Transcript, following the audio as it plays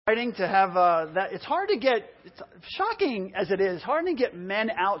exciting to have that. It's hard to get, it's shocking as it is, hard to get men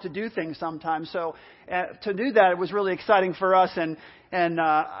out to do things sometimes. So to do that, it was really exciting for us. And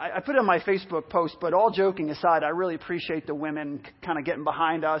I put it on my Facebook post, but all joking aside, I really appreciate the women kind of getting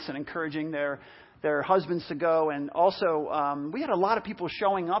behind us and encouraging their husbands to go. And also, we had a lot of people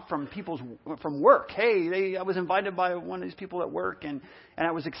showing up from work. Hey, I was invited by one of these people at work, and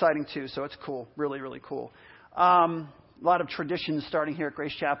that was exciting too. So it's cool, really, really cool. A lot of traditions starting here at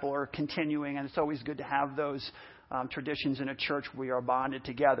Grace Chapel are continuing, and it's always good to have those traditions in a church where we are bonded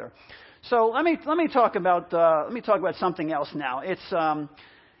together. So let me talk about something else now. It's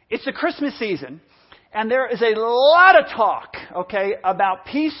the Christmas season, and there is a lot of talk, okay, about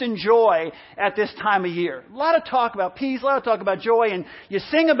peace and joy at this time of year. A lot of talk about peace, a lot of talk about joy, and you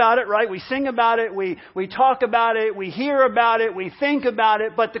sing about it, right? We sing about it, we talk about it, we hear about it, we think about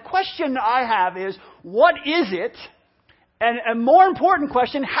it. But the question I have is, what is it? And a more important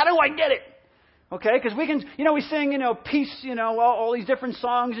question, how do I get it? Okay, because we can, we sing, peace, all these different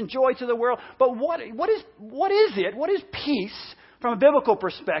songs and joy to the world. But what is it? What is peace from a biblical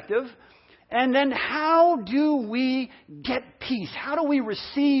perspective? And then how do we get peace? How do we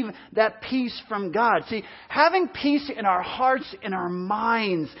receive that peace from God? See, having peace in our hearts, in our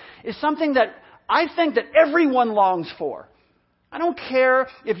minds, is something that I think that everyone longs for. I don't care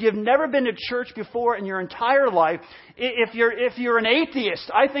if you've never been to church before in your entire life. If you're an atheist,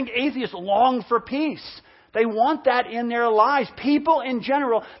 I think atheists long for peace. They want that in their lives. People in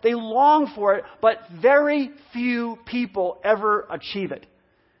general, they long for it, but very few people ever achieve it.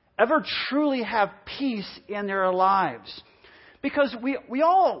 Ever truly have peace in their lives. Because we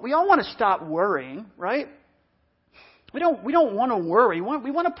all want to stop worrying, right? We don't want to worry.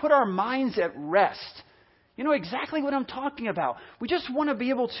 We want to put our minds at rest. You know exactly what I'm talking about. We just want to be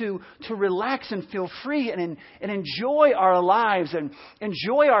able to relax and feel free and enjoy our lives and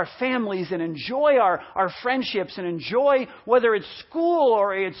enjoy our families and enjoy our friendships and enjoy whether it's school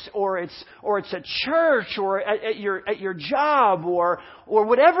or it's a church or at your job or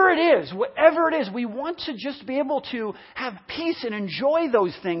whatever it is. Whatever it is, we want to just be able to have peace and enjoy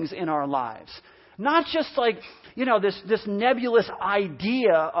those things in our lives. Not just like, this nebulous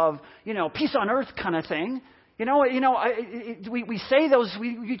idea of, peace on earth kind of thing. We say those,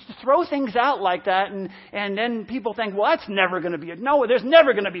 we throw things out like that, and then people think, well, that's never going to be no, there's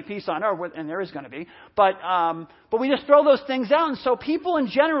never going to be peace on earth, and there is going to be. But we just throw those things out, and so people in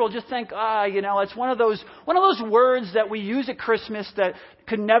general just think, it's one of those words that we use at Christmas that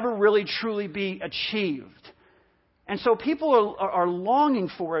could never really truly be achieved. And so people are longing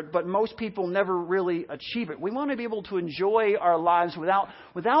for it, but most people never really achieve it. We want to be able to enjoy our lives without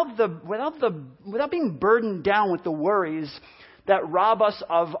being burdened down with the worries that rob us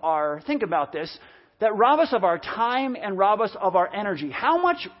of that rob us of our time and rob us of our energy. How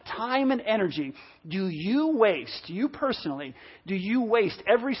much time and energy do you personally waste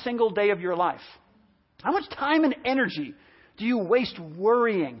every single day of your life? How much time and energy do you waste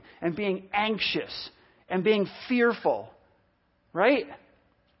worrying and being anxious and being fearful, right?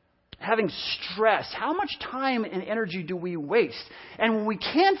 Having stress. How much time and energy do we waste? And when we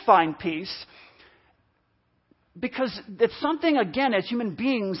can't find peace, because it's something, again, as human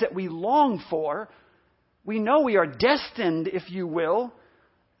beings that we long for, we know we are destined, if you will,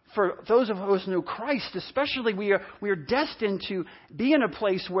 for those of us who know Christ especially, we are destined to be in a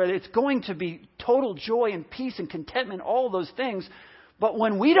place where it's going to be total joy and peace and contentment, all those things. But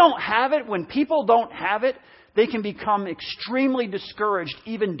when we don't have it, when people don't have it, they can become extremely discouraged,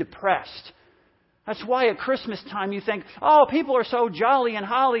 even depressed. That's why at Christmas time you think, oh, people are so jolly and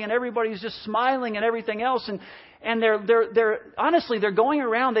holly and everybody's just smiling and everything else. And they're honestly, they're going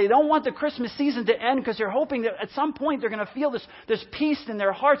around. They don't want the Christmas season to end because they're hoping that at some point they're going to feel this peace in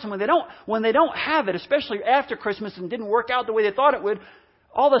their hearts. And when they don't have it, especially after Christmas and didn't work out the way they thought it would,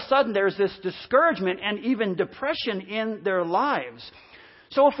 all of a sudden there's this discouragement and even depression in their lives.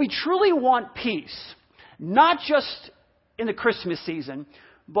 So if we truly want peace, not just in the Christmas season,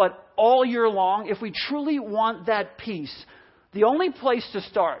 but all year long, if we truly want that peace, the only place to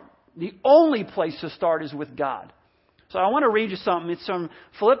start is with God. So I want to read you something. It's from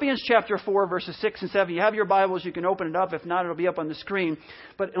Philippians chapter 4, verses 6 and 7. You have your Bibles, you can open it up. If not, it'll be up on the screen.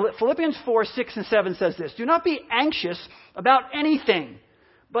 But Philippians 4, 6 and 7 says this: Do not be anxious about anything,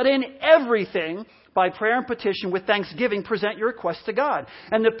 but in everything, by prayer and petition, with thanksgiving, present your requests to God.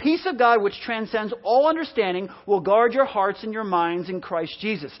 And the peace of God, which transcends all understanding, will guard your hearts and your minds in Christ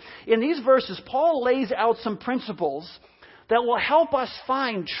Jesus. In these verses, Paul lays out some principles that will help us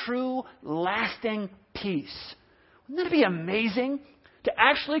find true, lasting peace. Wouldn't that be amazing? To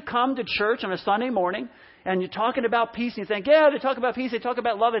actually come to church on a Sunday morning And you're talking about peace, and you think, yeah, they talk about peace, they talk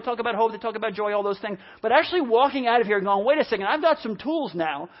about love, they talk about hope, they talk about joy, all those things. But actually walking out of here and going, wait a second, I've got some tools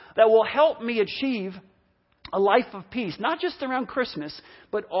now that will help me achieve a life of peace, not just around Christmas,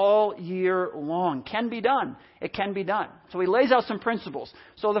 but all year long. Can be done. It can be done. So he lays out some principles.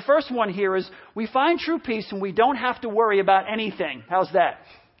 So the first one here is we find true peace and we don't have to worry about anything. How's that?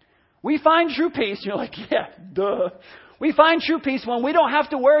 We find true peace. You're like, yeah, duh. We find true peace when we don't have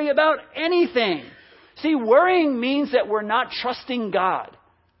to worry about anything. See, worrying means that we're not trusting God.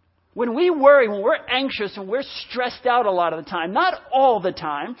 When we worry, when we're anxious and we're stressed out a lot of the time, not all the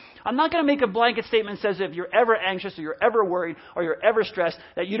time, I'm not going to make a blanket statement that says if you're ever anxious or you're ever worried or you're ever stressed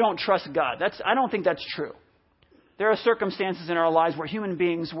that you don't trust God. I don't think that's true. There are circumstances in our lives where human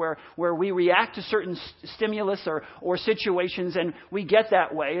beings, where we react to certain stimulus or situations and we get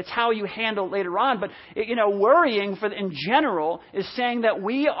that way. It's how you handle it later on. But, worrying in general is saying that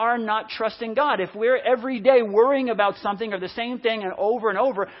we are not trusting God. If we're every day worrying about something or the same thing and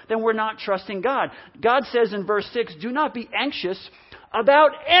over, then we're not trusting God. God says in verse 6, do not be anxious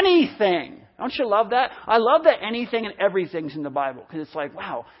about anything. Don't you love that? I love that anything and everything's in the Bible because it's like,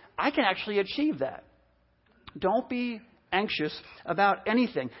 wow, I can actually achieve that. Don't be anxious about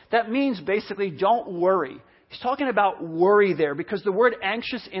anything. That means basically don't worry. He's talking about worry there because the word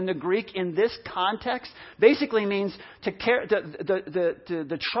anxious in the Greek in this context basically means to care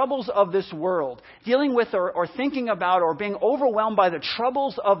the troubles of this world, dealing with or thinking about or being overwhelmed by the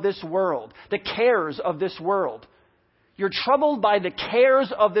troubles of this world, the cares of this world. You're troubled by the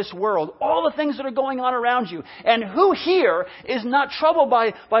cares of this world, all the things that are going on around you. And who here is not troubled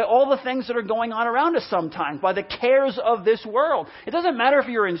by all the things that are going on around us sometimes, by the cares of this world? It doesn't matter if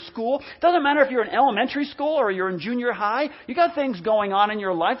you're in school. It doesn't matter if you're in elementary school or you're in junior high. You got things going on in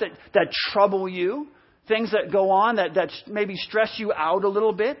your life that trouble you, things that go on that maybe stress you out a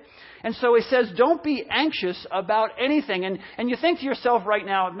little bit. And so he says, don't be anxious about anything. And you think to yourself right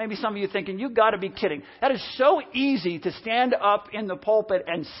now, maybe some of you thinking, you've got to be kidding. That is so easy to stand up in the pulpit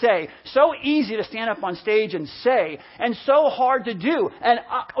and say, so easy to stand up on stage and say, and so hard to do. And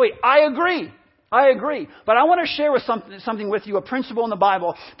I agree. But I want to share with something with you, a principle in the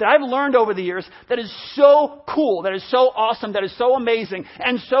Bible that I've learned over the years that is so cool, that is so awesome, that is so amazing,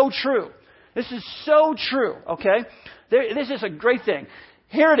 and so true. This is so true, okay? This is a great thing.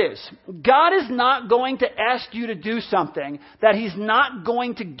 Here it is. God is not going to ask you to do something that He's not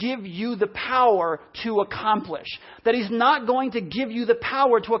going to give you the power to accomplish. That He's not going to give you the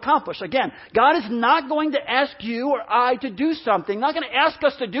power to accomplish. Again, God is not going to ask you or I to do something, not going to ask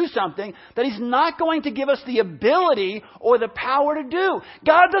us to do something that He's not going to give us the ability or the power to do.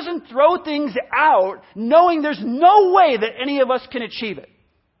 God doesn't throw things out knowing there's no way that any of us can achieve it.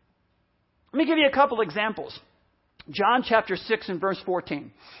 Let me give you a couple examples. John chapter 6 and verse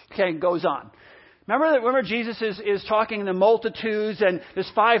 14. Okay, goes on. Remember Jesus is talking to the multitudes and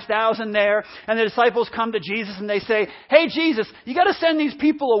there's 5,000 there and the disciples come to Jesus and they say, hey Jesus, you got to send these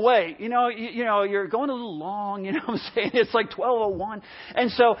people away. You're going a little long, what I'm saying? It's like 12:01. And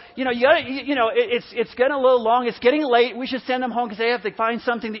so, it's getting a little long. It's getting late. We should send them home because they have to find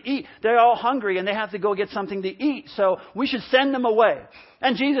something to eat. They're all hungry and they have to go get something to eat. So we should send them away.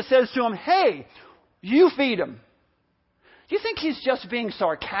 And Jesus says to them, hey, you feed them. Do you think he's just being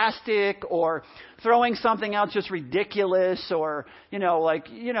sarcastic or throwing something out just ridiculous or, you go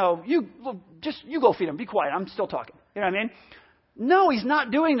feed them. Be quiet. I'm still talking. You know what I mean? No, he's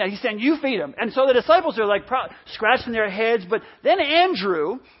not doing that. He's saying, you feed them. And so the disciples are like scratching their heads. But then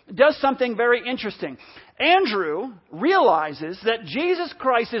Andrew does something very interesting. Andrew realizes that Jesus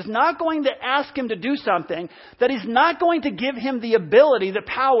Christ is not going to ask him to do something that he's not going to give him the ability, the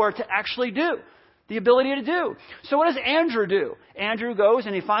power to actually do. The ability to do. So what does Andrew do? Andrew goes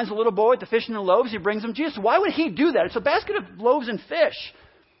and he finds a little boy with the fish and the loaves. He brings him to Jesus. Why would he do that? It's a basket of loaves and fish.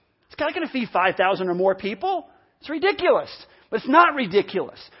 It's not going to feed 5,000 or more people. It's ridiculous. But it's not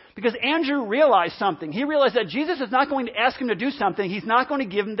ridiculous. Because Andrew realized something. He realized that Jesus is not going to ask him to do something He's not going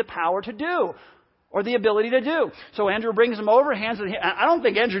to give him the power to do. Or the ability to do. So Andrew brings him over, hands it. I don't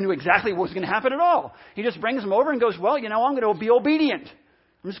think Andrew knew exactly what was going to happen at all. He just brings him over and goes, well, I'm going to be obedient.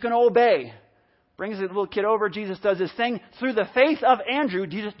 I'm just going to obey. Brings the little kid over. Jesus does his thing. Through the faith of Andrew,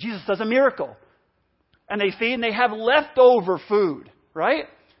 Jesus does a miracle. And they feed and they have leftover food, right?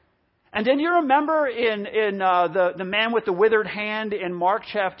 And then you remember in the man with the withered hand in Mark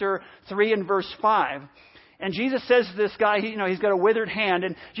chapter 3 and verse 5. And Jesus says to this guy, he's got a withered hand.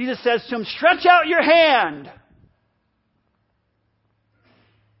 And Jesus says to him, stretch out your hand.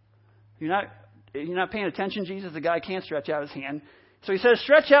 You're not paying attention, Jesus? The guy can't stretch out his hand. So he says,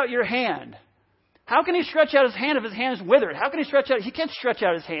 stretch out your hand. How can he stretch out his hand if his hand is withered? How can he stretch out? He can't stretch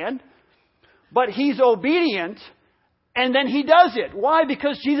out his hand. but he's obedient, and then he does it. Why?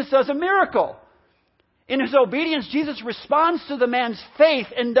 Because Jesus does a miracle. In his obedience, Jesus responds to the man's faith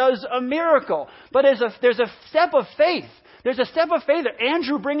and does a miracle. But there's a step of faith. There's a step of faith.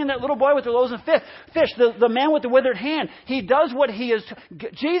 Andrew bringing that little boy with the loaves and fish, the man with the withered hand, he does what he is.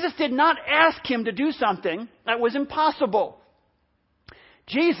 Jesus did not ask him to do something that was impossible.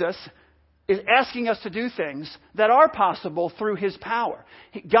 Jesus is asking us to do things that are possible through his power.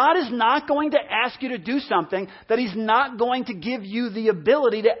 God is not going to ask you to do something that he's not going to give you the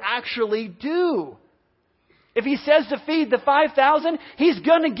ability to actually do. If he says to feed the 5,000, he's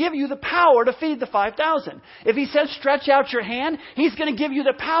going to give you the power to feed the 5,000. If he says stretch out your hand, he's going to give you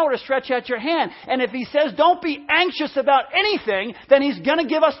the power to stretch out your hand. And if he says don't be anxious about anything, then he's going to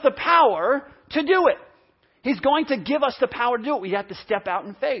give us the power to do it. He's going to give us the power to do it. We have to step out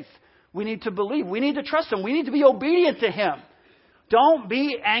in faith. We need to believe. We need to trust him. We need to be obedient to him. Don't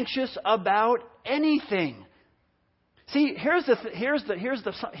be anxious about anything. See, here's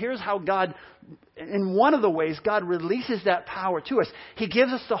how God, in one of the ways God releases that power to us. He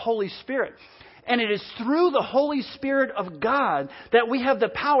gives us the Holy Spirit. And it is through the Holy Spirit of God that we have the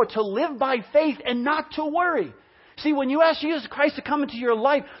power to live by faith and not to worry. See, when you ask Jesus Christ to come into your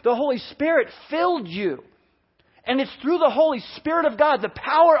life, the Holy Spirit filled you. And it's through the Holy Spirit of God, the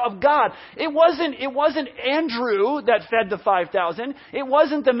power of God. It wasn't Andrew that fed the 5,000. It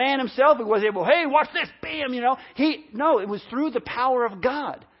wasn't the man himself who was able, hey, watch this, bam, No, it was through the power of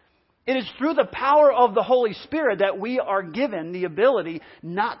God. It is through the power of the Holy Spirit that we are given the ability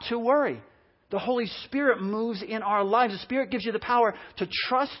not to worry. The Holy Spirit moves in our lives. The Spirit gives you the power to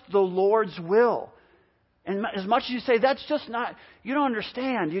trust the Lord's will. And as much as you say, that's just not, you don't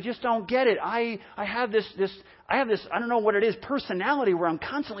understand. You just don't get it. I have this, I don't know what it is, personality where I'm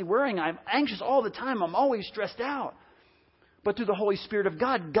constantly worrying. I'm anxious all the time. I'm always stressed out. But through the Holy Spirit of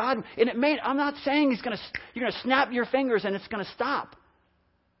God, I'm not saying you're going to snap your fingers and it's going to stop.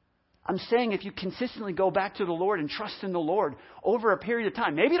 I'm saying if you consistently go back to the Lord and trust in the Lord over a period of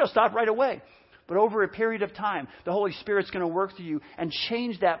time, maybe it'll stop right away. But over a period of time, the Holy Spirit's going to work through you and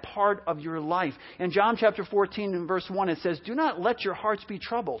change that part of your life. In John chapter 14 and verse 1, it says, do not let your hearts be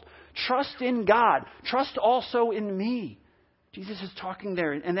troubled. Trust in God. Trust also in me. Jesus is talking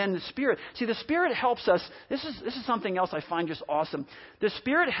there. And then the Spirit. See, the Spirit helps us. This is something else I find just awesome. The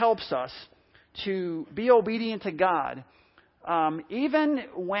Spirit helps us to be obedient to God, even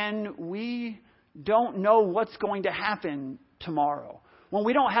when we don't know what's going to happen tomorrow. When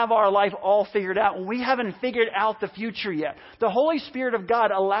we don't have our life all figured out, when we haven't figured out the future yet. The Holy Spirit of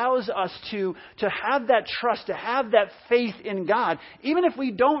God allows us to have that trust, to have that faith in God, even if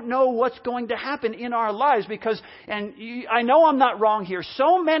we don't know what's going to happen in our lives. Because, I know I'm not wrong here,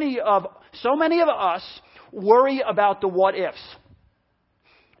 so many of us worry about the what ifs.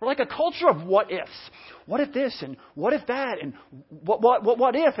 We're like a culture of what ifs. What if this and what if that and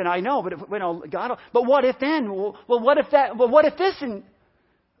what if? And I know, but God. But what if then? Well, what if that? Well, what if this? And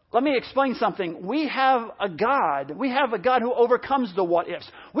let me explain something. We have a God who overcomes the what ifs.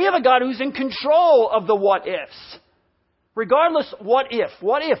 We have a God who's in control of the what ifs. Regardless, what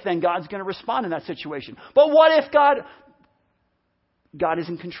if then God's going to respond in that situation? But what if God is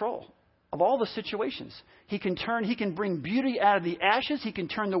in control of all the situations? He can bring beauty out of the ashes. He can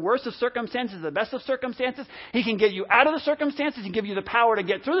turn the worst of circumstances to the best of circumstances. He can get you out of the circumstances. He can give you the power to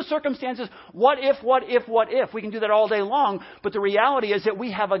get through the circumstances. What if? We can do that all day long. But the reality is that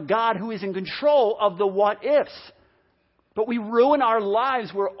we have a God who is in control of the what ifs. But we ruin our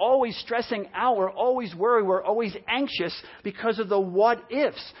lives. We're always stressing out. We're always worried. We're always anxious because of the what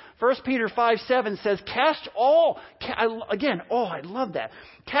ifs. 1 Peter 5:7 says, I love that.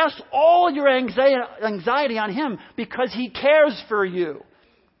 Cast all your anxiety on him because he cares for you.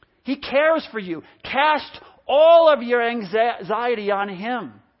 He cares for you. Cast all of your anxiety on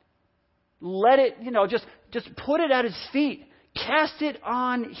him. Let it, just put it at his feet. Cast it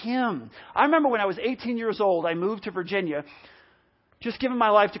on him. I remember when I was 18 years old, I moved to Virginia. Just giving my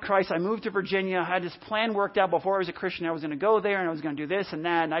life to Christ, I moved to Virginia. I had this plan worked out before I was a Christian. I was going to go there and I was going to do this and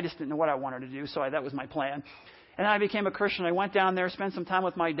that. And I just didn't know what I wanted to do. So that was my plan. And then I became a Christian. I went down there, spent some time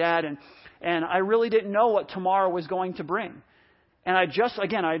with my dad. And I really didn't know what tomorrow was going to bring. And I had just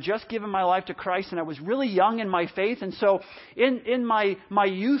given my life to Christ, and I was really young in my faith. And so in my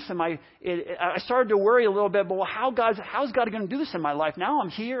youth, I started to worry a little bit, but how's God going to do this in my life? Now I'm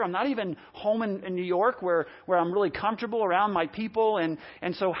here. I'm not even home in New York where I'm really comfortable around my people. And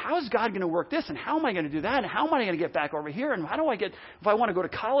so how's God going to work this? And how am I going to do that? And how am I going to get back over here? And if I want to go to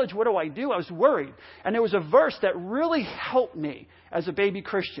college, what do I do? I was worried. And there was a verse that really helped me as a baby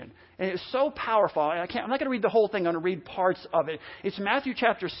Christian. And it's so powerful. I'm not going to read the whole thing. I'm going to read parts of it. It's Matthew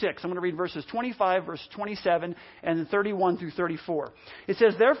chapter 6. I'm going to read verses 25, verse 27, and then 31 through 34. It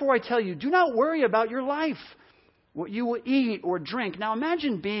says, "Therefore I tell you, do not worry about your life, what you will eat or drink." Now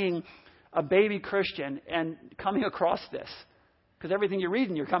imagine being a baby Christian and coming across this. Because everything you're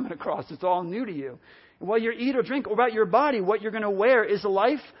reading, you're coming across. It's all new to you. What you eat or drink, or about your body, what you're going to wear. Is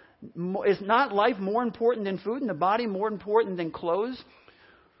not life more important than food, and the body more important than clothes?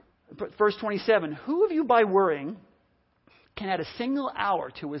 Verse 27, "Who of you by worrying can add a single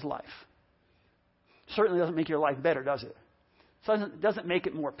hour to his life?" Certainly doesn't make your life better, does it? It doesn't make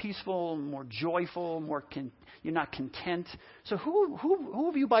it more peaceful, more joyful, you're not content. So who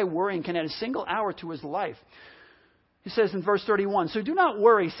of you by worrying can add a single hour to his life? He says in verse 31, "So do not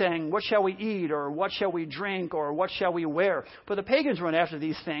worry, saying, what shall we eat, or what shall we drink, or what shall we wear? For the pagans run after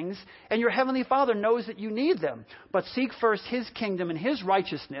these things, and your heavenly Father knows that you need them. But seek first his kingdom and his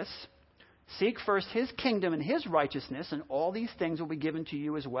righteousness. Seek first his kingdom and his righteousness, and all these things will be given to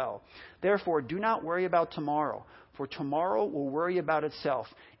you as well. Therefore, do not worry about tomorrow, for tomorrow will worry about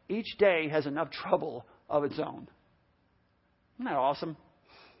itself. Each day has enough trouble of its own." Isn't that awesome?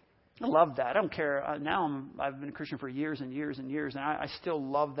 I love that. I don't care. I've been a Christian for years and years and years, and I still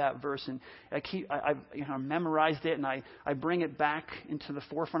love that verse. And I memorized it, and I bring it back into the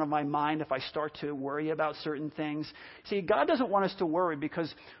forefront of my mind if I start to worry about certain things. See, God doesn't want us to worry,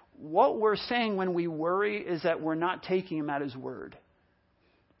 because what we're saying when we worry is that we're not taking him at his word.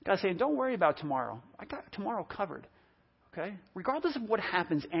 God's saying, don't worry about tomorrow. I got tomorrow covered. Okay? Regardless of what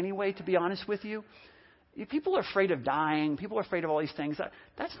happens anyway, to be honest with you, if people are afraid of dying, people are afraid of all these things,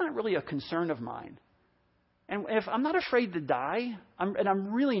 that's not really a concern of mine. And if I'm not afraid to die, and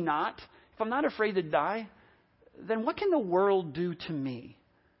I'm really not, if I'm not afraid to die, then what can the world do to me?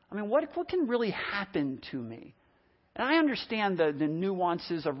 I mean, what can really happen to me? And I understand the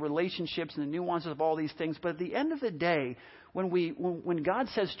nuances of relationships and the nuances of all these things, but at the end of the day, when God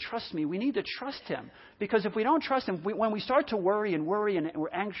says, trust me, we need to trust him. Because if we don't trust him, when we start to worry and we're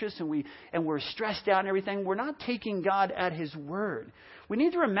anxious and we're stressed out and everything, we're not taking God at his word. We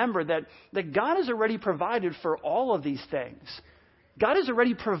need to remember that God has already provided for all of these things. God has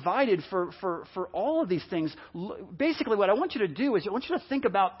already provided for all of these things. Basically, what I want you to do is I want you to think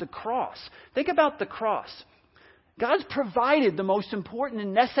about the cross. Think about the cross. God's provided the most important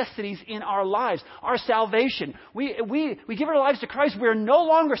necessities in our lives, our salvation. We give our lives to Christ. We're no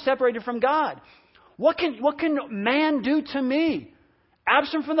longer separated from God. What can man do to me?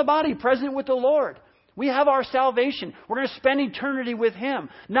 Absent from the body, present with the Lord. We have our salvation. We're going to spend eternity with him.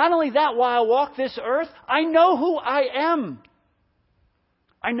 Not only that, while I walk this earth, I know who I am.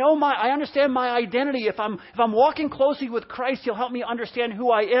 I understand my identity. If I'm walking closely with Christ, he'll help me understand who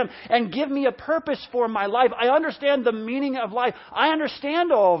I am and give me a purpose for my life. I understand the meaning of life. I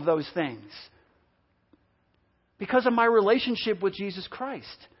understand all of those things because of my relationship with Jesus Christ.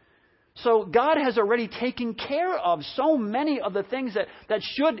 So God has already taken care of so many of the things that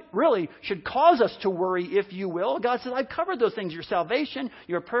should cause us to worry, if you will. God says, I've covered those things, your salvation,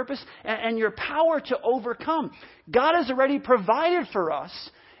 your purpose, and your power to overcome. God has already provided for us.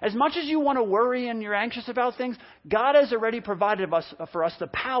 As much as you want to worry and you're anxious about things, God has already provided for us the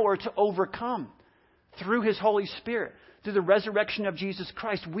power to overcome through his Holy Spirit. Through the resurrection of Jesus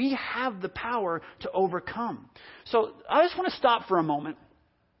Christ, we have the power to overcome. So I just want to stop for a moment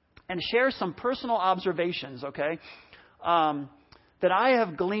and share some personal observations, okay, that I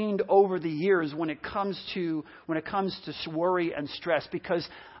have gleaned over the years when it comes to worry and stress. Because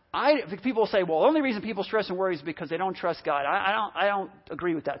people say, well, the only reason people stress and worry is because they don't trust God. I don't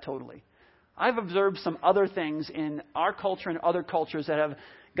agree with that totally. I've observed some other things in our culture and other cultures that have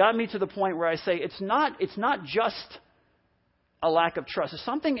gotten me to the point where I say it's not just a lack of trust. There's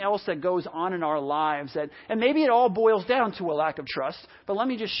something else that goes on in our lives and maybe it all boils down to a lack of trust. But let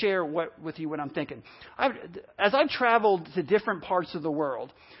me just share with you what I'm thinking. As I've traveled to different parts of the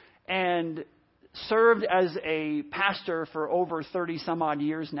world and served as a pastor for over 30 some odd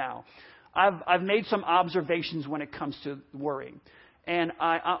years now, I've made some observations when it comes to worrying. And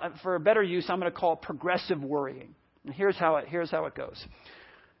for a better use, I'm going to call it progressive worrying. And here's how it goes.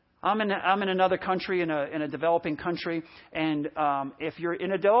 I'm in another country, in a developing country, and if you're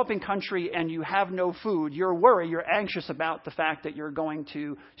in a developing country and you have no food, you're anxious about the fact that you're going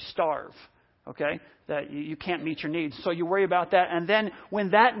to starve, okay? That you can't meet your needs. So you worry about that, and then when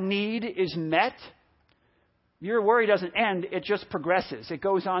that need is met, your worry doesn't end, it just progresses. It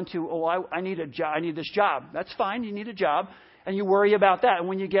goes on to, I need a job, I need this job. That's fine, you need a job, and you worry about that. And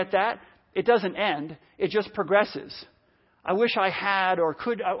when you get that, it doesn't end, it just progresses. I wish I had, or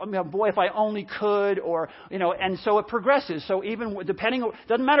could, boy, if I only could, or, and so it progresses. So even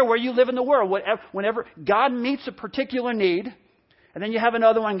doesn't matter where you live in the world, whenever God meets a particular need, and then you have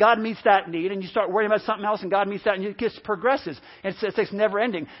another one, God meets that need, and you start worrying about something else, and God meets that, and it just progresses. And it's never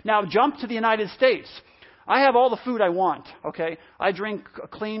ending. Now jump to the United States. I have all the food I want, okay? I drink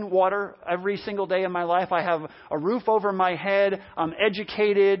clean water every single day of my life. I have a roof over my head. I'm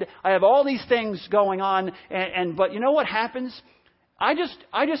educated. I have all these things going on. But you know what happens? I just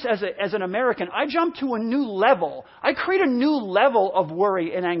as an American, I jump to a new level. I create a new level of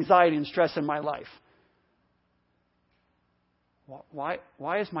worry and anxiety and stress in my life.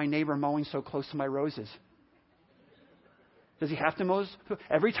 Why is my neighbor mowing so close to my roses? Does he have to mow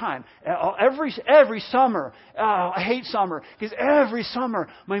every time? Every summer. I hate summer because every summer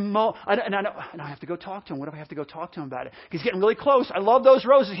and I have to go talk to him. What if I have to go talk to him about it? He's getting really close. I love those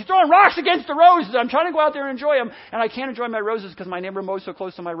roses. He's throwing rocks against the roses. I'm trying to go out there and enjoy them, and I can't enjoy my roses because my neighbor mows so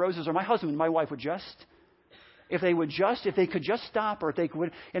close to my roses. Or my husband and my wife would just. If they could just stop, or if they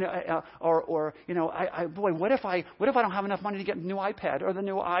could, boy, what if I don't have enough money to get a new iPad or the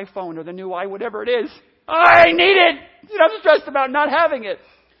new iPhone or the new whatever it is? I need it. I'm stressed about not having it.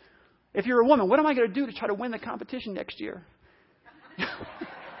 If you're a woman, what am I going to do to try to win the competition next year?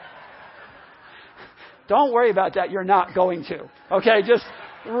 Don't worry about that. You're not going to. Okay, just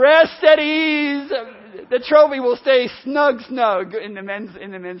rest at ease. The trophy will stay snug in the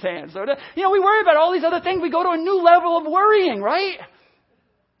men's hands. So, we worry about all these other things. We go to a new level of worrying, right?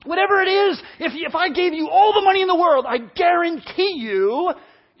 Whatever it is, if I gave you all the money in the world, I guarantee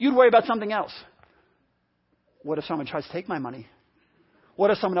you'd worry about something else. What if someone tries to take my money?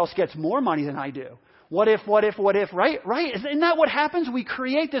 What if someone else gets more money than I do? What if, right? Isn't that what happens? We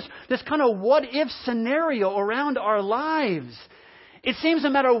create this kind of what if scenario around our lives. It seems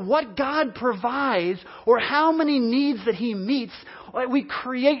no matter what God provides or how many needs that He meets, we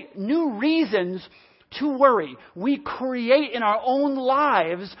create new reasons to worry. We create in our own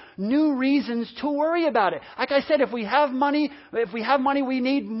lives new reasons to worry about it. Like I said, if we have money, we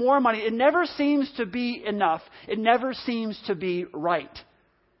need more money. It never seems to be enough. It never seems to be right.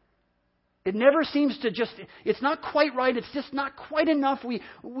 It never seems to it's not quite right. It's just not quite enough.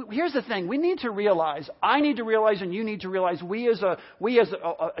 Here's the thing. We need to realize, I need to realize, and you need to realize, we as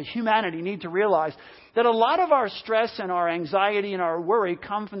a humanity need to realize that a lot of our stress and our anxiety and our worry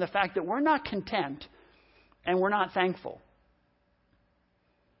come from the fact that we're not content and we're not thankful.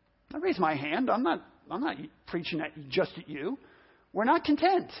 I raise my hand. I'm not preaching just at you. We're not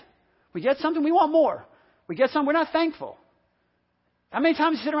content. We get something, we want more. We get something, we're not thankful. How many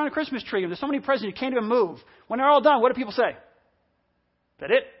times you sit around a Christmas tree and there's so many presents you can't even move? When they're all done, what do people say? Is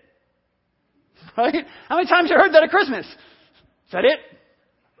that it? Right? How many times you heard that at Christmas? Is that it?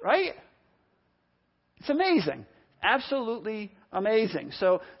 Right? It's amazing. Absolutely amazing.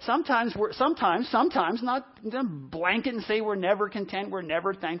 So sometimes, not blanket and say we're never content, we're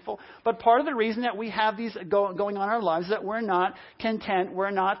never thankful. But part of the reason that we have these going on in our lives is that we're not content,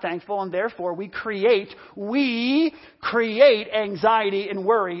 we're not thankful, and therefore we create anxiety and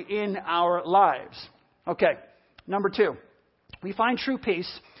worry in our lives. Okay, number 2. We find true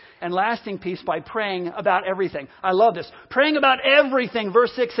peace and lasting peace by praying about everything. I love this. Praying about everything.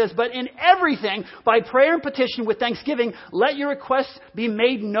 Verse 6 says, but in everything, by prayer and petition with thanksgiving, let your requests be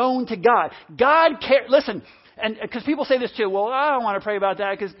made known to God. God cares. Listen, and because people say this too, well, I don't want to pray about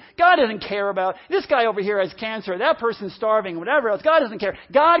that because God doesn't care about this guy over here has cancer, that person's starving, whatever else. God doesn't care.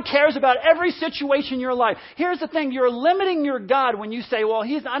 God cares about every situation in your life. Here's the thing. You're limiting your God when you say, well,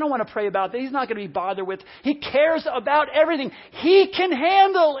 I don't want to pray about that. He's not going to be bothered with. He cares about everything. He can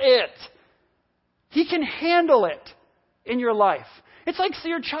handle it. He can handle it in your life. It's like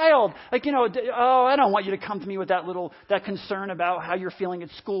your child, I don't want you to come to me with that concern about how you're feeling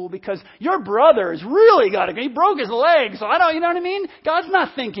at school because your brother's really he broke his leg, so you know what I mean? God's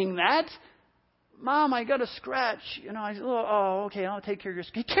not thinking that. Mom, I got a scratch. Okay, I'll take care of your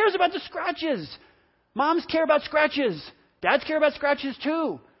scratch. He cares about the scratches. Moms care about scratches. Dads care about scratches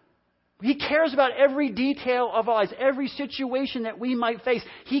too. He cares about every detail of our lives, every situation that we might face.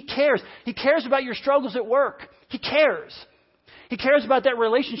 He cares. He cares about your struggles at work. He cares. He cares about that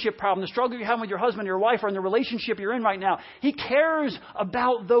relationship problem, the struggle you have with your husband or your wife or in the relationship you're in right now. He cares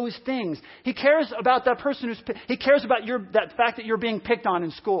about those things. He cares about that person he cares about that fact that you're being picked on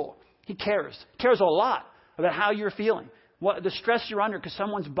in school. He cares. He cares a lot about how you're feeling, the stress you're under because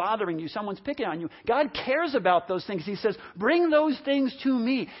someone's bothering you, someone's picking on you. God cares about those things. He says, bring those things to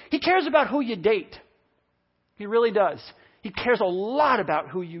me. He cares about who you date. He really does. He cares a lot about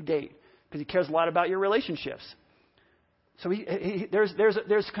who you date because He cares a lot about your relationships. So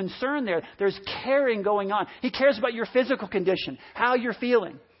there's concern there. There's caring going on. He cares about your physical condition, how you're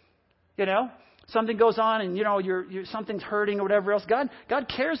feeling. You know, something goes on and, something's hurting or whatever else. God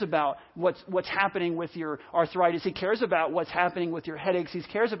cares about what's happening with your arthritis. He cares about what's happening with your headaches. He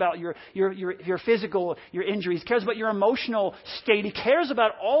cares about your physical, your injuries. He cares about your emotional state. He cares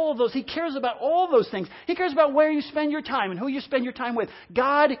about all of those. He cares about all of those things. He cares about where you spend your time and who you spend your time with.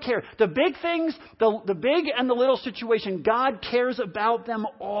 God cares. The big things, the big and the little situation, God cares about them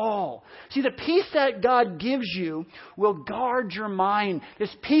all. See, the peace that God gives you will guard your mind.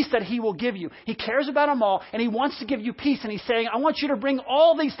 This peace that He will give you. He cares about them all, and He wants to give you peace. And He's saying, I want you to bring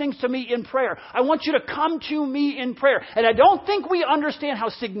all these things to me in prayer. I want you to come to me in prayer. And I don't think we understand how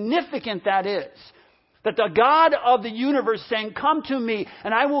significant that is. That the God of the universe is saying, come to me,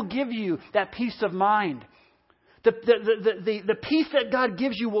 and I will give you that peace of mind. The peace that God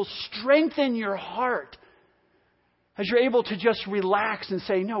gives you will strengthen your heart as you're able to just relax and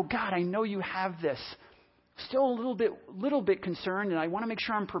say, no, God, I know you have this. Still a little bit concerned, and I want to make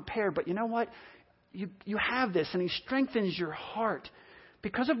sure I'm prepared. But you know what? You have this, and He strengthens your heart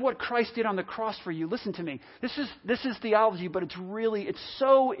because of what Christ did on the cross for you. Listen to me. This is theology, but it's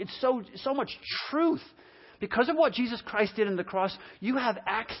so much truth. Because of what Jesus Christ did on the cross, you have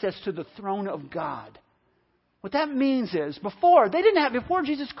access to the throne of God. What that means is, before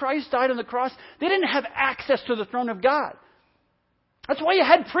Jesus Christ died on the cross, they didn't have access to the throne of God. That's why you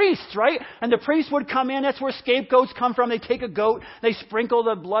had priests, right? And the priests would come in. That's where scapegoats come from. They take a goat. They sprinkle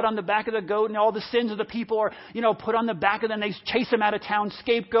the blood on the back of the goat, and all the sins of the people are, put on the back of them. They chase them out of town.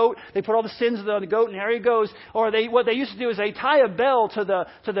 Scapegoat. They put all the sins of the goat, and there he goes. Or what they used to do is they tie a bell to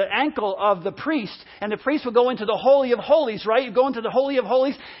the ankle of the priest, and the priest would go into the Holy of Holies, right? You go into the Holy of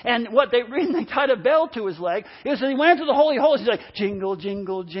Holies, and they tied a bell to his leg. He went into the Holy of Holies. He's like, jingle,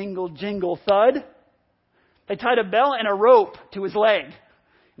 jingle, jingle, jingle, thud. They tied a bell and a rope to his leg.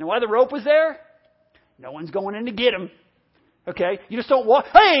 You know why the rope was there? No one's going in to get him. Okay? You just don't walk,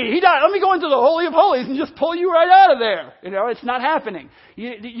 hey, he died. Let me go into the Holy of Holies and just pull you right out of there. It's not happening.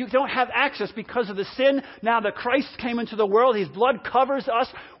 You don't have access because of the sin. Now that Christ came into the world, His blood covers us.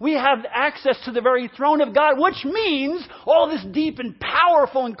 We have access to the very throne of God, which means all this deep and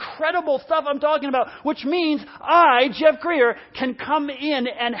powerful, incredible stuff I'm talking about, which means I, Jeff Greer, can come in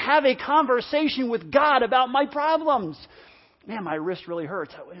and have a conversation with God about my problems. Man, my wrist really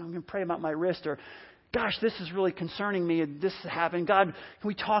hurts. I'm going to pray about my wrist, or gosh, this is really concerning me. This happened. God, can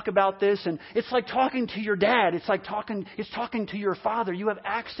we talk about this? And it's like talking to your dad. It's talking to your father. You have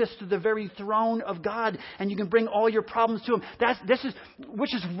access to the very throne of God, and you can bring all your problems to Him.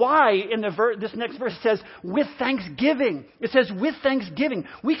 Which is why in this next verse it says, with thanksgiving. It says, with thanksgiving.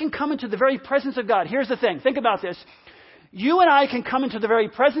 We can come into the very presence of God. Here's the thing. Think about this. You and I can come into the very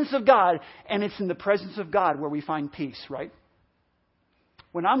presence of God, and it's in the presence of God where we find peace, right?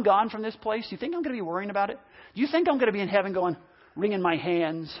 When I'm gone from this place, you think I'm going to be worrying about it? Do you think I'm going to be in heaven going, wringing my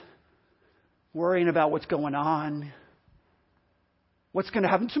hands, worrying about what's going on? What's going to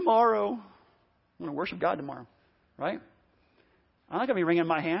happen tomorrow? I'm going to worship God tomorrow, right? I'm not going to be wringing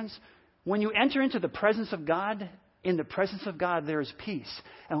my hands. When you enter into the presence of God, in the presence of God, there is peace.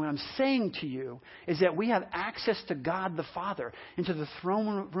 And what I'm saying to you is that we have access to God the Father, into the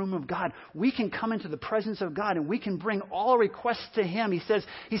throne room of God. We can come into the presence of God, and we can bring all requests to Him. He says,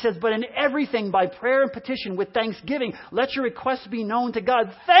 but in everything, by prayer and petition, with thanksgiving, let your requests be known to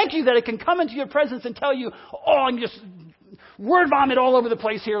God. Thank you that it can come into your presence and tell you, I'm just word vomit all over the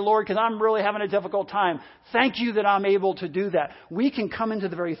place here, Lord, because I'm really having a difficult time. Thank you that I'm able to do that. We can come into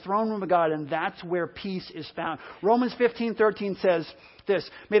the very throne room of God, and that's where peace is found. Romans 15:13 says this,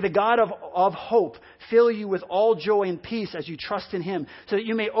 may the God of hope fill you with all joy and peace as you trust in Him, so that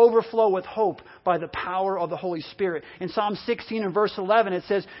you may overflow with hope by the power of the Holy Spirit. In Psalm 16 and verse 11, it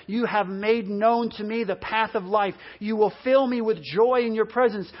says, you have made known to me the path of life. You will fill me with joy in your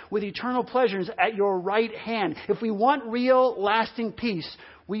presence, with eternal pleasures at your right hand. If we want real, lasting peace,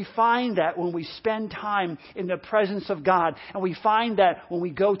 we find that when we spend time in the presence of God, and we find that when we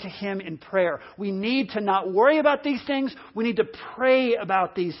go to Him in prayer. We need to not worry about these things. We need to pray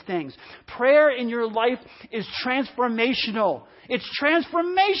about these things. Prayer in your life is transformational. It's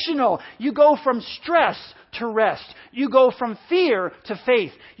transformational. You go from stress to rest. You go from fear to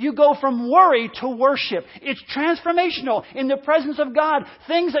faith. You go from worry to worship. It's transformational in the presence of God.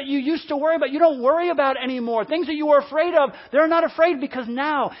 Things that you used to worry about, you don't worry about anymore. Things that you were afraid of, they're not afraid, because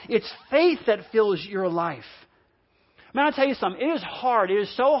now it's faith that fills your life. Man, I'll tell you something. It is hard. It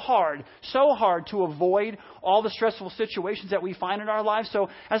is so hard to avoid all the stressful situations that we find in our lives. So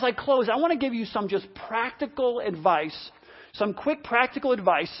as I close, I want to give you some just practical advice, some quick practical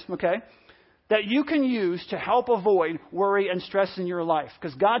advice, okay, that you can use to help avoid worry and stress in your life.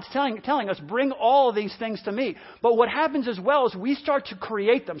 Because God's telling us, bring all of these things to me. But what happens as well is we start to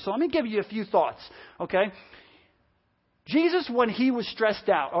create them. So let me give you a few thoughts, okay? Jesus, when he was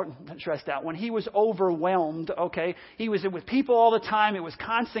when he was overwhelmed, okay, he was with people all the time. It was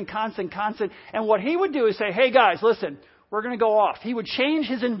constant. And what he would do is say, hey guys, listen, we're going to go off. He would change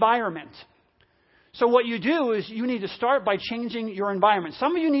his environment. So what you do is you need to start by changing your environment.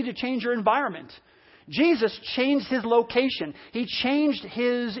 Some of you need to change your environment. Jesus changed his location. He changed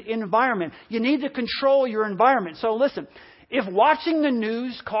his environment. You need to control your environment. So listen, if watching the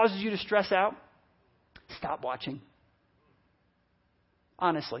news causes you to stress out, stop watching.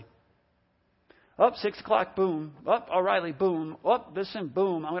 Honestly. Up 6 o'clock, boom. Up O'Reilly, boom. Up this and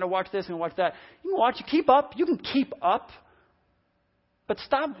boom. I'm going to watch this and watch that. You can watch it. Keep up. You can keep up. But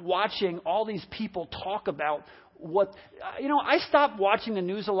stop watching all these people talk about what... I stopped watching the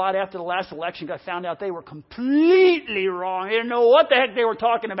news a lot after the last election because I found out they were completely wrong. I didn't know what the heck they were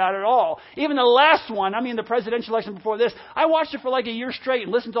talking about at all. Even the last one, the presidential election before this, I watched it for like a year straight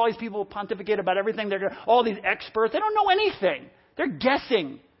and listened to all these people pontificate about everything. All these experts. They don't know anything. They're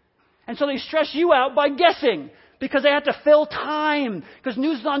guessing. And so they stress you out by guessing because they have to fill time. Because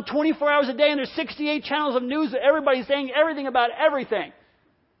news is on 24 hours a day and there's 68 channels of news that everybody's saying everything about everything.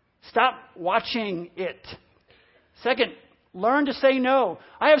 Stop watching it. Second, learn to say no.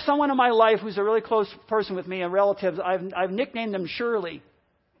 I have someone in my life who's a really close person with me and relatives. I've nicknamed them Shirley.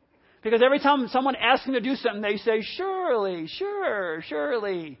 Because every time someone asks them to do something, they say, Shirley, sure,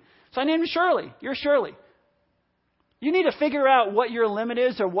 Shirley. So I named Shirley. You're Shirley. You need to figure out what your limit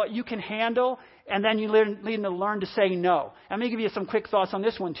is or what you can handle, and then you need to learn to say no. I'm going to give you some quick thoughts on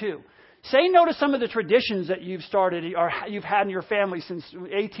this one, too. Say no to some of the traditions that you've started or you've had in your family since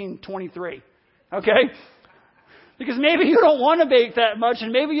 1823. Okay? Because maybe you don't want to bake that much,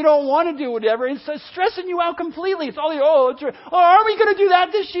 and maybe you don't want to do whatever. It's stressing you out completely. It's all, are we going to do that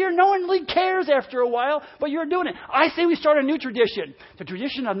this year? No one really cares after a while, but you're doing it. I say we start a new tradition. The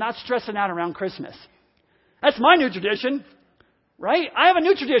tradition of not stressing out around Christmas. That's my new tradition, right? I have a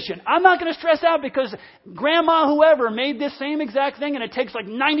new tradition. I'm not going to stress out because grandma whoever made this same exact thing and it takes like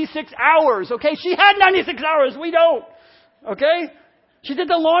 96 hours, okay? She had 96 hours. We don't, okay? She did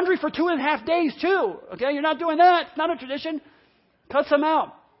the laundry for 2.5 days too, okay? You're not doing that. It's not a tradition. Cut some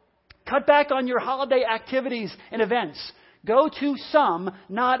out. Cut back on your holiday activities and events. Go to some,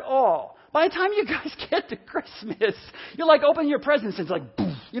 not all. By the time you guys get to Christmas, you're like opening your presents and it's like, boom.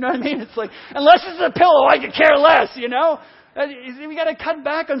 You know what I mean? It's like, unless it's a pillow, I could care less, We got to cut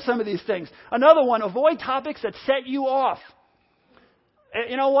back on some of these things. Another one, avoid topics that set you off.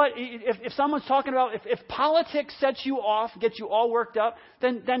 You know what? If someone's talking about, if politics sets you off, gets you all worked up,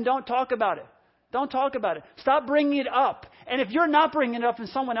 then don't talk about it. Don't talk about it. Stop bringing it up. And if you're not bringing it up and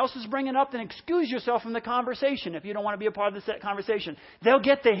someone else is bringing it up, then excuse yourself from the conversation if you don't want to be a part of the conversation. They'll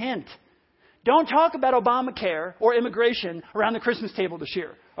get the hint. Don't talk about Obamacare or immigration around the Christmas table this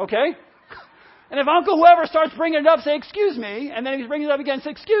year, okay? And if Uncle whoever starts bringing it up, say, excuse me, and then he brings it up again,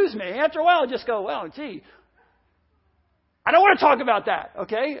 say, excuse me. After a while, just go, well, gee, I don't want to talk about that,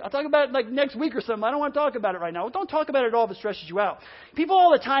 okay? I'll talk about it like next week or something. I don't want to talk about it right now. Don't talk about it at all if it stresses you out. People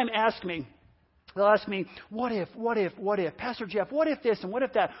all the time ask me, they'll ask me, what if, Pastor Jeff, what if this and what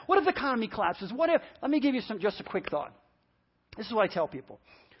if that? What if the economy collapses? What if, let me give you just a quick thought. This is what I tell people.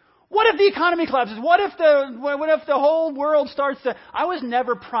 What if the economy collapses? What if the whole world starts to... I was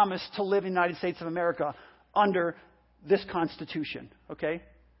never promised to live in the United States of America under this Constitution, okay?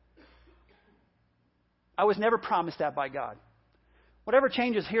 I was never promised that by God. Whatever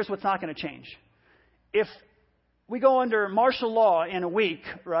changes, here's what's not going to change. If we go under martial law in a week,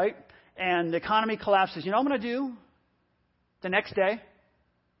 right, and the economy collapses, you know what I'm going to do the next day?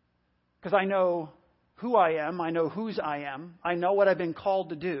 Because I know who I am. I know whose I am. I know what I've been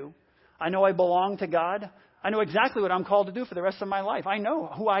called to do. I know I belong to God. I know exactly what I'm called to do for the rest of my life. I know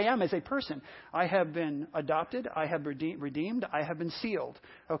who I am as a person. I have been adopted. I have redeemed. I have been sealed.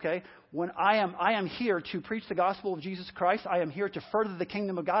 Okay? When I am here to preach the gospel of Jesus Christ. I am here to further the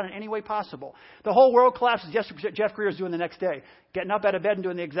kingdom of God in any way possible. The whole world collapses. Yes, Jeff Greer is doing the next day. Getting up out of bed and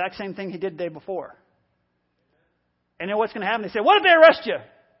doing the exact same thing he did the day before. And then what's going to happen? They say, what if they arrest you?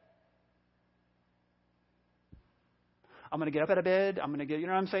 I'm going to get up out of bed. I'm going to get, you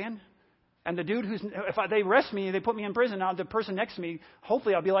know what I'm saying? And the dude they arrest me, they put me in prison, now the person next to me,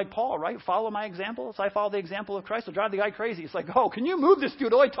 hopefully I'll be like Paul, right? Follow my example. So I follow the example of Christ. I'll drive the guy crazy. It's like, oh, can you move this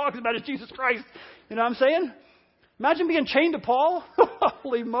dude? All he talks about is Jesus Christ. You know what I'm saying? Imagine being chained to Paul.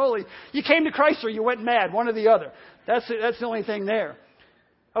 Holy moly. You came to Christ or you went mad, one or the other. That's the only thing there.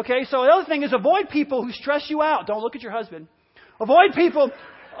 Okay, so the other thing is avoid people who stress you out. Don't look at your husband. Avoid people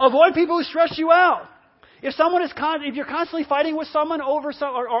Avoid people who stress you out. If you're constantly fighting with someone over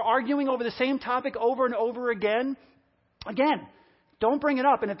or arguing over the same topic over and over again, don't bring it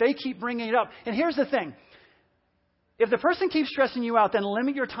up. And if they keep bringing it up, and here's the thing. If the person keeps stressing you out, then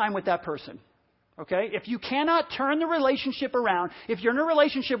limit your time with that person. Okay? If you cannot turn the relationship around, if you're in a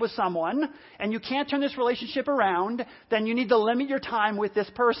relationship with someone and you can't turn this relationship around, then you need to limit your time with this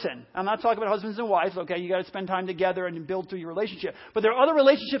person. I'm not talking about husbands and wives. Okay? You got to spend time together and build through your relationship. But there are other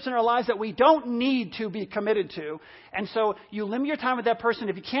relationships in our lives that we don't need to be committed to. And so you limit your time with that person.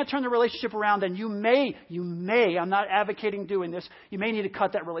 If you can't turn the relationship around, then you may, I'm not advocating doing this, you may need to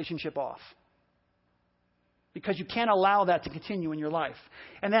cut that relationship off. Because you can't allow that to continue in your life.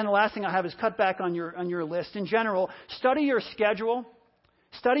 And then the last thing I have is cut back on your list. In general, study your schedule.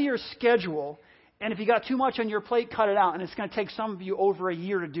 Study your schedule. And if you got too much on your plate, cut it out. And it's going to take some of you over a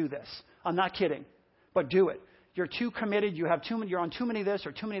year to do this. I'm not kidding. But do it. You're too committed. You're on too many this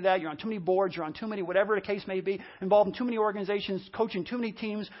or too many that. You're on too many boards. You're on too many, whatever the case may be, involved in too many organizations, coaching too many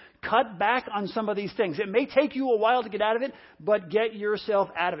teams. Cut back on some of these things. It may take you a while to get out of it, but get yourself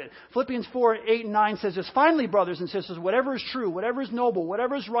out of it. Philippians 4:8-9 says this, finally, brothers and sisters, whatever is true, whatever is noble,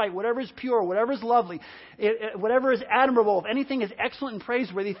 whatever is right, whatever is pure, whatever is lovely, whatever is admirable, if anything is excellent and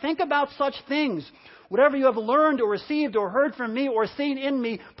praiseworthy, think about such things. Whatever you have learned or received or heard from me or seen in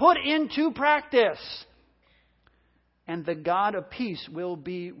me, put into practice. And the God of peace will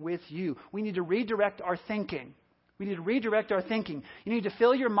be with you. We need to redirect our thinking. You need to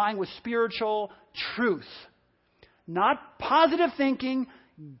fill your mind with spiritual truth. Not positive thinking,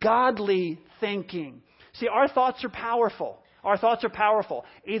 godly thinking. See, our thoughts are powerful.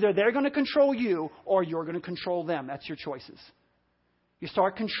 Either they're going to control you or you're going to control them. That's your choices. You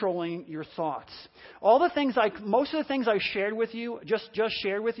start controlling your thoughts. Most of the things I shared with you, just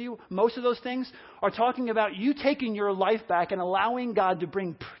shared with you, most of those things are talking about you taking your life back and allowing God to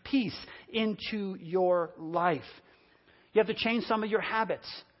bring peace into your life. You have to change some of your habits.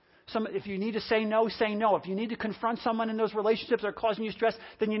 If you need to say no, say no. If you need to confront someone in those relationships that are causing you stress,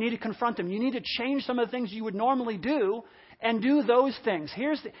 then you need to confront them. You need to change some of the things you would normally do and do those things.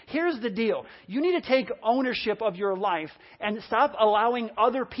 Here's the deal. You need to take ownership of your life and stop allowing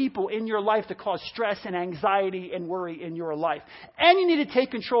other people in your life to cause stress and anxiety and worry in your life. And you need to take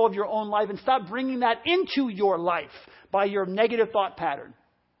control of your own life and stop bringing that into your life by your negative thought pattern,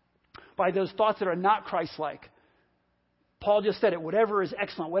 by those thoughts that are not Christ-like. Paul just said it, whatever is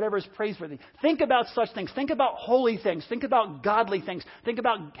excellent, whatever is praiseworthy. Think about such things. Think about holy things. Think about godly things.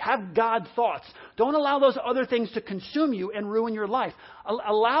 Have God thoughts. Don't allow those other things to consume you and ruin your life.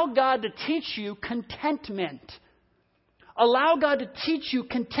 Allow God to teach you contentment. Allow God to teach you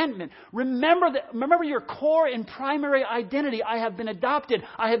contentment. Remember your core and primary identity. I have been adopted.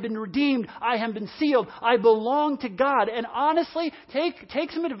 I have been redeemed. I have been sealed. I belong to God. And honestly,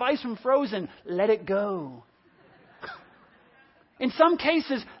 take some advice from Frozen. Let it go. In some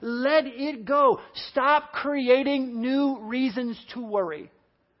cases, let it go. Stop creating new reasons to worry.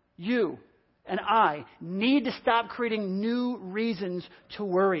 You and I need to stop creating new reasons to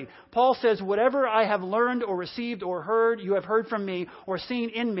worry. Paul says, whatever I have learned or received or heard, you have heard from me or seen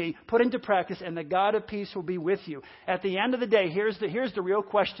in me, put into practice, and the God of peace will be with you. At the end of the day, here's the real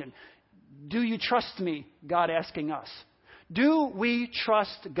question. Do you trust me? God asking us. Do we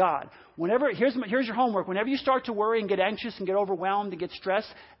trust God? Here's your homework. Whenever you start to worry and get anxious and get overwhelmed and get stressed,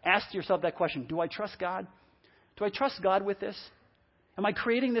 ask yourself that question. Do I trust God? Do I trust God with this? Am I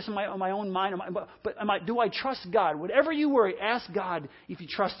creating this in my own mind? Do I trust God? Whatever you worry, ask God if you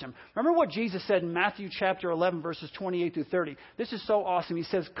trust Him. Remember what Jesus said in Matthew chapter 11, verses 28 through 30. This is so awesome. He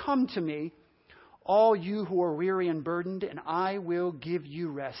says, come to me, all you who are weary and burdened, and I will give you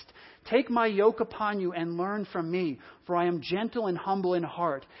rest. Take my yoke upon you and learn from me, for I am gentle and humble in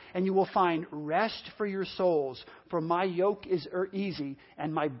heart, and you will find rest for your souls. For my yoke is easy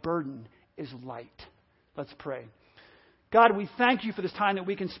and my burden is light. Let's pray. God, we thank you for this time that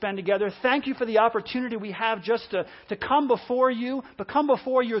we can spend together. Thank you for the opportunity we have just to come before you, but come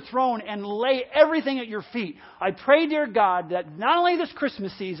before your throne and lay everything at your feet. I pray, dear God, that not only this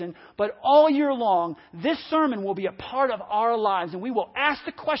Christmas season, but all year long, this sermon will be a part of our lives. And we will ask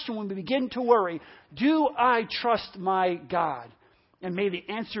the question when we begin to worry, do I trust my God? And may the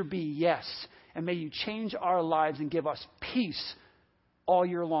answer be yes. And may you change our lives and give us peace all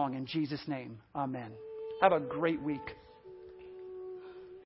year long. In Jesus' name, amen. Have a great week.